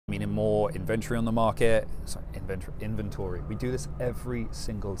meaning more inventory on the market. Sorry, inventory. We do this every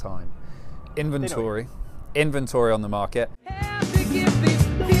single time. Inventory on the market.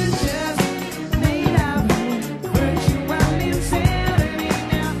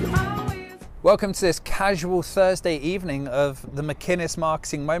 Welcome to this casual Thursday evening of the McInnes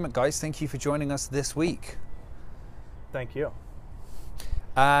Marketing Moment, guys. Thank you for joining us this week. Thank you.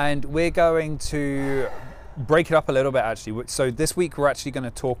 And we're going to break it up a little bit, actually. So this week we're actually going to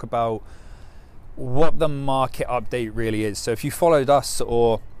talk about what the market update really is. So if you followed us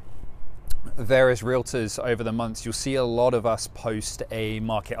or various realtors over the months, you'll see a lot of us post a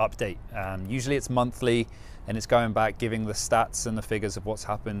market update. Usually it's monthly, and it's going back giving the stats and the figures of what's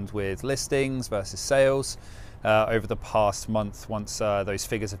happened with listings versus sales over the past month once those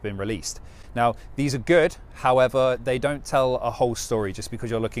figures have been released. Now, these are good, however, they don't tell a whole story. Just because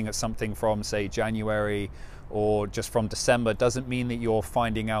you're looking at something from, say, January or just from December doesn't mean that you're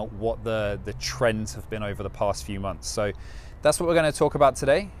finding out what the trends have been over the past few months. So that's what we're going to talk about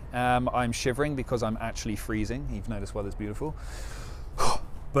today. I'm shivering because I'm actually freezing, even though this weather's beautiful.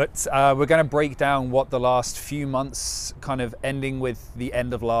 But we're going to break down what the last few months, kind of ending with the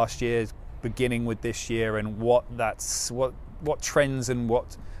end of last year, beginning with this year, and what trends and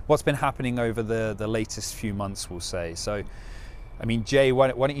what's been happening over the latest few months, we'll say. So, I mean, Jay, why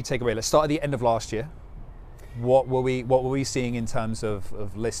don't you take away? Let's start at the end of last year. What were we seeing in terms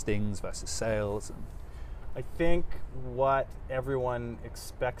of listings versus sales? I think what everyone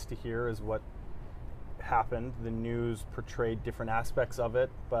expects to hear is what happened. The news portrayed different aspects of it,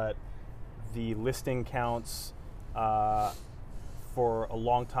 but the listing counts for a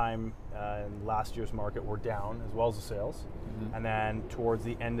long time in last year's market were down, as well as the sales. Mm-hmm. And then towards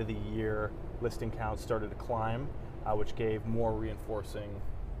the end of the year, listing counts started to climb, which gave more reinforcing,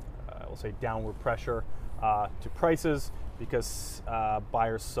 we'll say, downward pressure to prices, because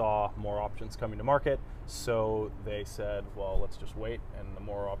buyers saw more options coming to market. So they said, well, let's just wait, and the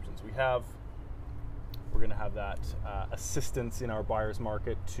more options we have, we're going to have that assistance in our buyer's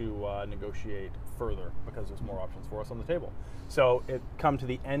market to negotiate further, because there's more options for us on the table. So it come to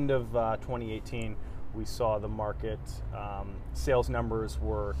the end of 2018, we saw the market sales numbers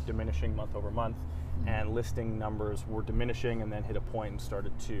were diminishing month over month, and listing numbers were diminishing, and then hit a point and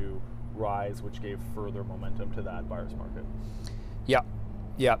started to rise, which gave further momentum to that buyer's market.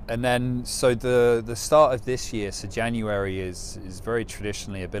 Yeah, and then so the start of this year, so January is very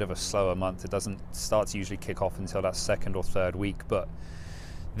traditionally a bit of a slower month. It doesn't start to usually kick off until that second or third week, but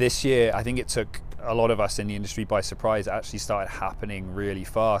this year I think it took a lot of us in the industry by surprise. It actually started happening really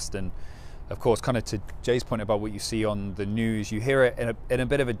fast, and of course, kind of to Jay's point about what you see on the news, you hear it in a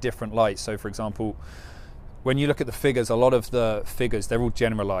bit of a different light. So for example, when you look at the figures, a lot of the figures, they're all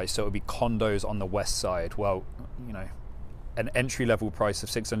generalized. So it would be condos on the west side. Well, you know, an entry-level price of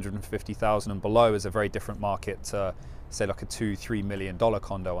 $650,000 and below is a very different market to, say, like a $2-3 million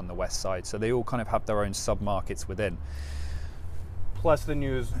condo on the west side. So they all kind of have their own sub-markets within. Plus, the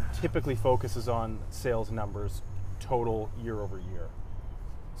news typically focuses on sales numbers total year over year.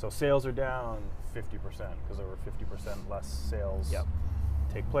 So sales are down 50% because there were 50% less sales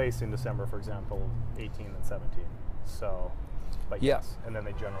take place in December, for example, 18 and 17. So, but yes, and then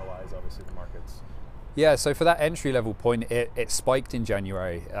they generalize, obviously, the markets. Yeah, so for that entry level point, it spiked in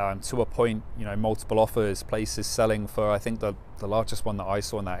January to a point, you know, multiple offers, places selling for, I think the largest one that I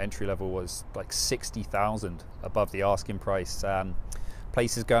saw in that entry level was like 60,000 above the asking price.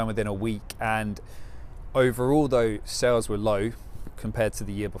 Places going within a week, and overall though, sales were low compared to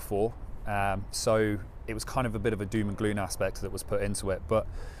the year before. So it was kind of a bit of a doom and gloom aspect that was put into it. But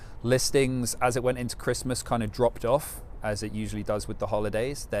listings, as it went into Christmas, kind of dropped off, as it usually does with the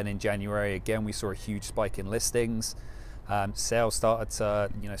holidays. Then in January, again, we saw a huge spike in listings. Sales started to,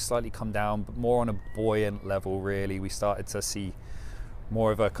 you know, slightly come down, but more on a buoyant level, really. We started to see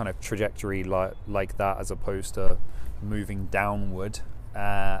more of a kind of trajectory like that, as opposed to moving downward.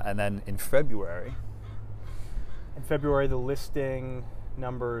 And then in February, the listing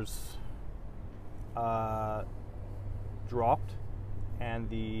numbers dropped, and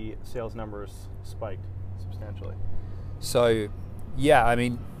the sales numbers spiked substantially. So, yeah, I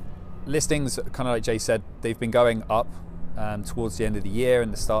mean, listings, kind of like Jay said, they've been going up towards the end of the year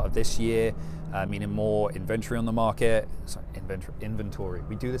and the start of this year, meaning more inventory on the market. Sorry, inventory.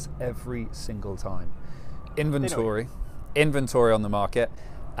 We do this every single time. Inventory on the market.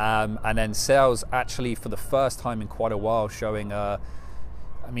 And then sales, actually, for the first time in quite a while, showing, I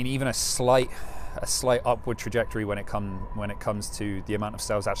mean, even a slight upward trajectory when it comes to the amount of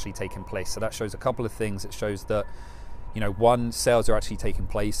sales actually taking place. So that shows a couple of things. It shows that, you know, one, sales are actually taking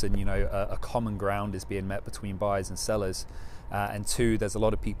place, and, you know, a common ground is being met between buyers and sellers. and two, there's a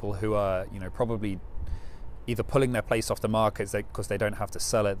lot of people who are, you know, probably either pulling their place off the market because they don't have to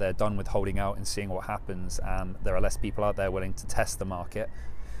sell it. They're done with holding out and seeing what happens, and there are less people out there willing to test the market.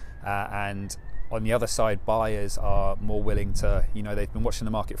 And on the other side, buyers are more willing to, you know, they've been watching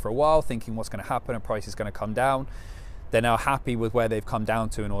the market for a while, thinking what's going to happen, and price is going to come down. They're now happy with where they've come down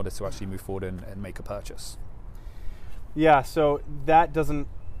to in order to actually move forward and make a purchase. Yeah, so that doesn't,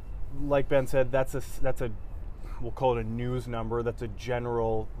 like Ben said, that's a we'll call it a news number. That's a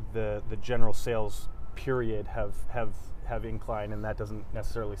general, the general sales period have inclined, and that doesn't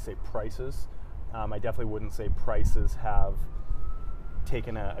necessarily say prices. I definitely wouldn't say prices have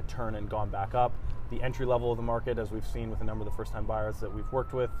taken a turn and gone back up. The entry level of the market, as we've seen with a number of the first-time buyers that we've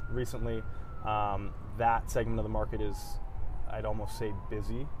worked with recently, that segment of the market is, I'd almost say,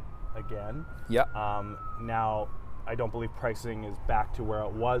 busy again. Yeah. Now, I don't believe pricing is back to where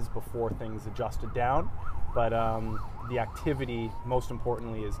it was before things adjusted down, but the activity, most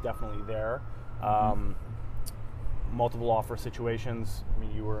importantly, is definitely there. Multiple offer situations. I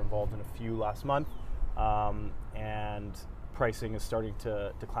mean, you were involved in a few last month, and pricing is starting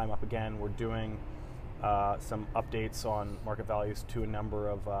to climb up again. We're doing some updates on market values to a number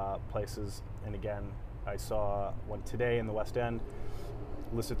of places, and again, I saw one today in the West End,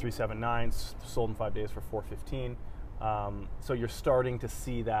 listed 379, sold in 5 days for 415. So you're starting to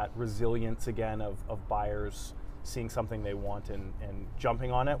see that resilience again of buyers seeing something they want and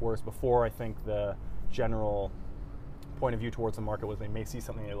jumping on it, whereas before I think the general point of view towards the market was they may see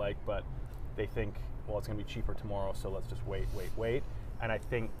something they like, but they think, well, it's going to be cheaper tomorrow, so let's just wait. And I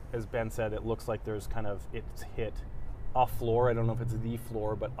think, as Ben said, it looks like there's kind of, it's hit a floor. I don't know if it's the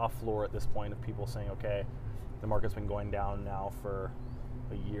floor, but a floor at this point of people saying, okay, the market's been going down now for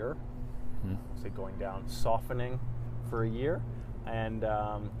a year. Say going down, softening for a year. And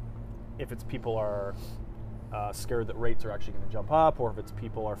if it's people are scared that rates are actually going to jump up, or if it's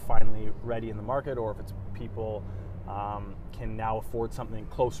people are finally ready in the market, or if it's people can now afford something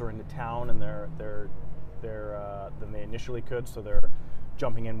closer into town and they're than they initially could, so they're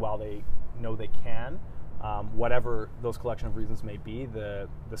jumping in while they know they can. Whatever those collection of reasons may be, the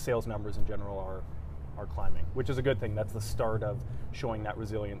sales numbers in general are climbing, which is a good thing. That's the start of showing that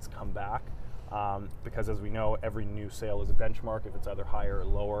resilience come back. Because as we know, every new sale is a benchmark. If it's either higher or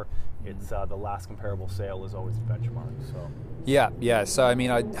lower, it's the last comparable sale is always the benchmark. So yeah. So I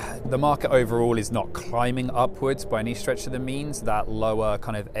mean, the market overall is not climbing upwards by any stretch of the means. That lower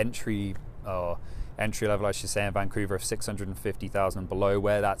kind of entry level, I should say, in Vancouver of 650,000 and below,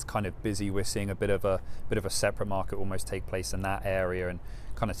 where that's kind of busy. We're seeing a bit of a separate market almost take place in that area. And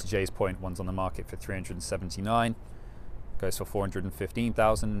kind of to Jay's point, one's on the market for 379, goes for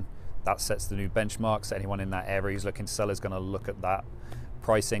 415,000. That sets the new benchmark. So anyone in that area who's looking to sell is going to look at that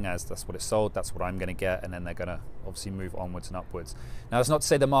pricing as that's what it's sold, that's what I'm going to get, and then they're going to obviously move onwards and upwards. Now, it's not to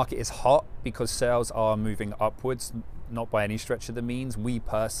say the market is hot, because sales are moving upwards, not by any stretch of the means. We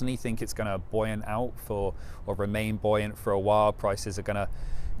personally think it's going to buoyant out or remain buoyant for a while. Prices are going to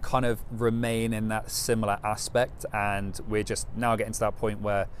kind of remain in that similar aspect, and we're just now getting to that point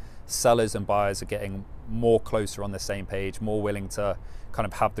where sellers and buyers are getting more closer on the same page, more willing to kind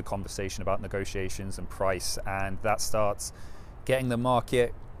of have the conversation about negotiations and price, and that starts getting the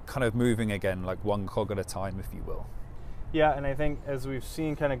market kind of moving again, like one cog at a time, if you will. Yeah, and I think as we've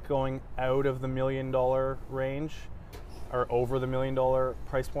seen kind of going out of the $1 million range, or over the $1 million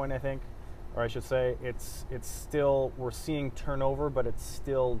price point, I think, or I should say, it's still, we're seeing turnover, but it's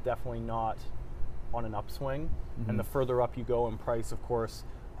still definitely not on an upswing. And the further up you go in price, of course,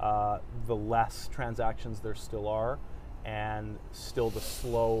 the less transactions there still are, and still the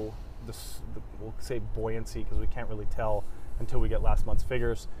slow, we'll say buoyancy, because we can't really tell until we get last month's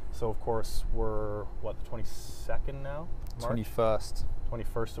figures. So of course we're, what, the 22nd now? March?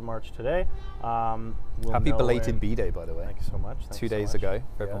 21st of March today. Happy belated B-Day, by the way. Thank you so much. 2 days ago,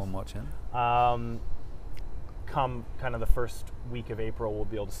 for everyone watching. Come kind of the first week of April, we'll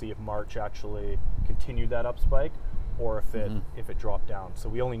be able to see if March actually continued that up spike, or if it dropped down. So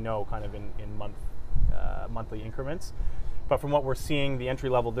we only know kind of in monthly increments. But from what we're seeing, the entry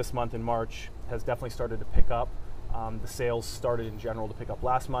level this month in March has definitely started to pick up. The sales started in general to pick up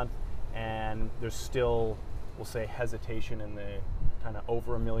last month, and there's still, we'll say, hesitation in the kind of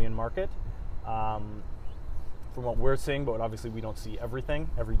over $1 million market. From what we're seeing, but obviously we don't see everything,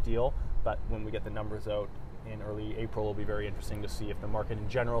 every deal, but when we get the numbers out in early April, it'll be very interesting to see if the market in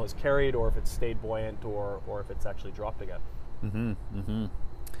general is carried, or if it's stayed buoyant, or if it's actually dropped again.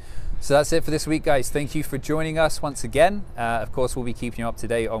 So that's it for this week, guys. Thank you for joining us once again. Of course, we'll be keeping you up to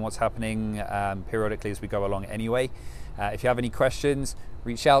date on what's happening periodically as we go along anyway. If you have any questions,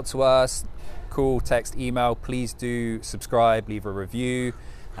 reach out to us, call, text, email. Please do subscribe, leave a review.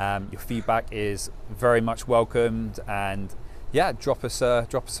 Your feedback is very much welcomed, and yeah, drop us a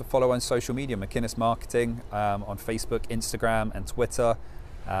follow on social media, McInnes Marketing, on Facebook, Instagram, and Twitter.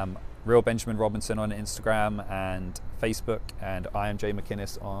 Real Benjamin Robinson on Instagram and Facebook, and I am Jay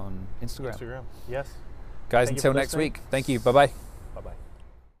McInnes on Instagram. Yes. Guys, until next week. Thank you. Bye bye.